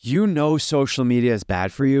You know social media is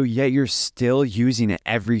bad for you, yet you're still using it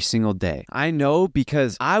every single day. I know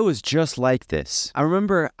because I was just like this. I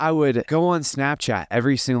remember I would go on Snapchat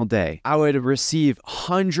every single day. I would receive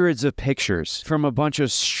hundreds of pictures from a bunch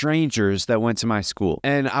of strangers that went to my school.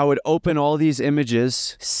 And I would open all these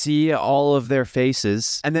images, see all of their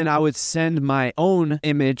faces, and then I would send my own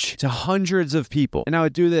image to hundreds of people. And I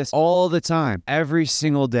would do this all the time, every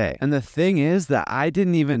single day. And the thing is that I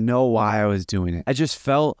didn't even know why I was doing it. I just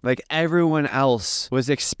felt like everyone else was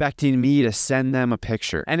expecting me to send them a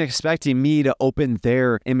picture and expecting me to open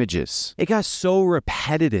their images. It got so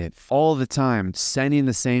repetitive all the time, sending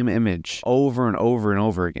the same image over and over and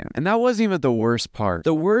over again. And that wasn't even the worst part.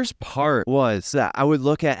 The worst part was that I would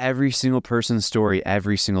look at every single person's story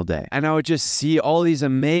every single day, and I would just see all these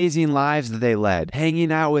amazing lives that they led, hanging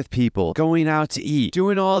out with people, going out to eat,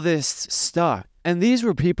 doing all this stuff. And these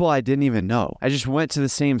were people I didn't even know. I just went to the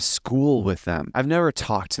same school with them. I've never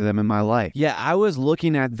talked to them in my life. Yet I was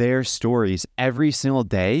looking at their stories every single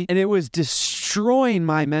day, and it was destroying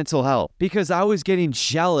my mental health because I was getting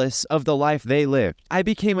jealous of the life they lived. I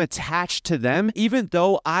became attached to them even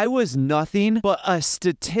though I was nothing but a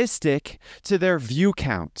statistic to their view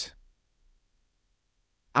count.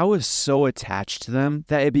 I was so attached to them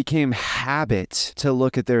that it became habit to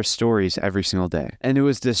look at their stories every single day, and it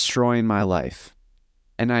was destroying my life.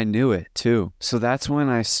 And I knew it too. So that's when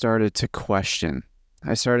I started to question.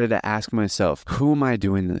 I started to ask myself, who am I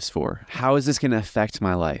doing this for? How is this going to affect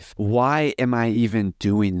my life? Why am I even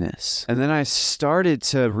doing this? And then I started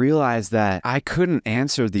to realize that I couldn't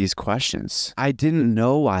answer these questions. I didn't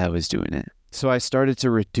know why I was doing it. So I started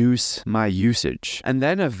to reduce my usage. And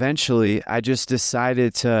then eventually I just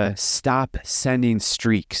decided to stop sending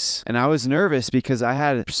streaks. And I was nervous because I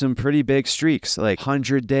had some pretty big streaks, like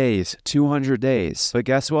 100 days, 200 days. But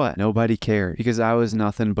guess what? Nobody cared because I was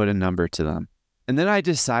nothing but a number to them. And then I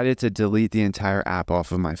decided to delete the entire app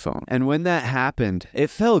off of my phone. And when that happened, it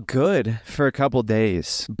felt good for a couple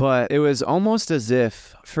days, but it was almost as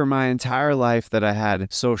if for my entire life that I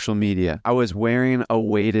had social media, I was wearing a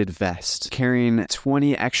weighted vest, carrying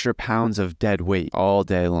 20 extra pounds of dead weight all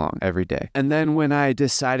day long, every day. And then when I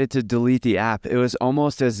decided to delete the app, it was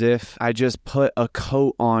almost as if I just put a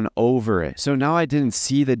coat on over it. So now I didn't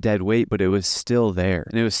see the dead weight, but it was still there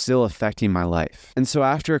and it was still affecting my life. And so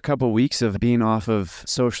after a couple weeks of being off of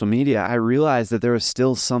social media, I realized that there was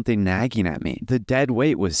still something nagging at me. The dead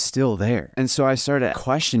weight was still there. And so I started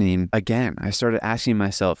questioning again. I started asking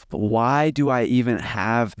myself, why do I even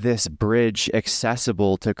have this bridge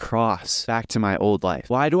accessible to cross back to my old life?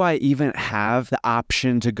 Why do I even have the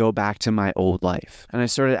option to go back to my old life? And I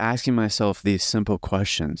started asking myself these simple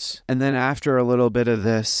questions. And then after a little bit of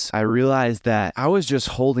this, I realized that I was just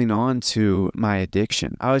holding on to my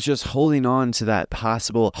addiction. I was just holding on to that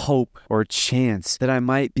possible hope or chance that I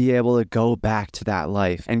might be able to go back to that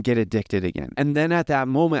life and get addicted again. And then at that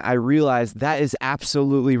moment, I realized that is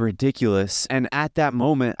absolutely ridiculous. And at that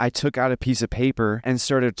moment, I took out a piece of paper and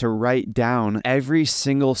started to write down every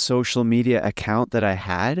single social media account that I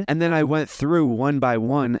had. And then I went through one by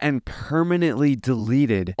one and permanently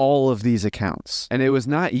deleted all of these accounts. And it was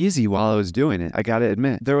not easy while I was doing it, I gotta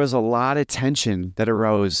admit. There was a lot of tension that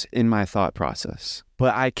arose in my thought process.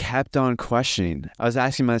 But I kept on questioning. I was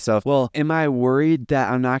asking myself, well, am I worried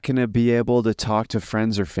that I'm not going to be able to talk to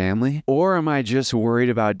friends or family? Or am I just worried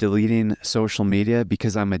about deleting social media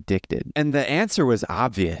because I'm addicted? And the answer was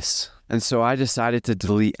obvious. And so I decided to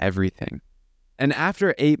delete everything. And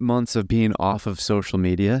after 8 months of being off of social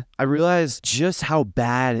media, I realized just how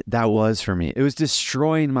bad that was for me. It was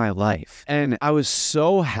destroying my life. And I was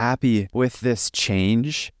so happy with this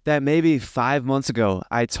change that maybe 5 months ago,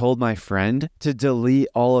 I told my friend to delete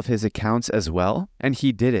all of his accounts as well. And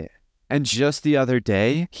he did it. And just the other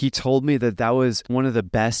day, he told me that that was one of the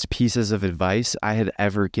best pieces of advice I had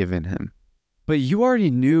ever given him. But you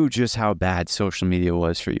already knew just how bad social media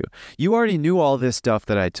was for you. You already knew all this stuff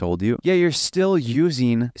that I told you. Yeah, you're still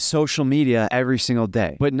using social media every single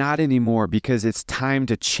day, but not anymore because it's time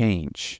to change.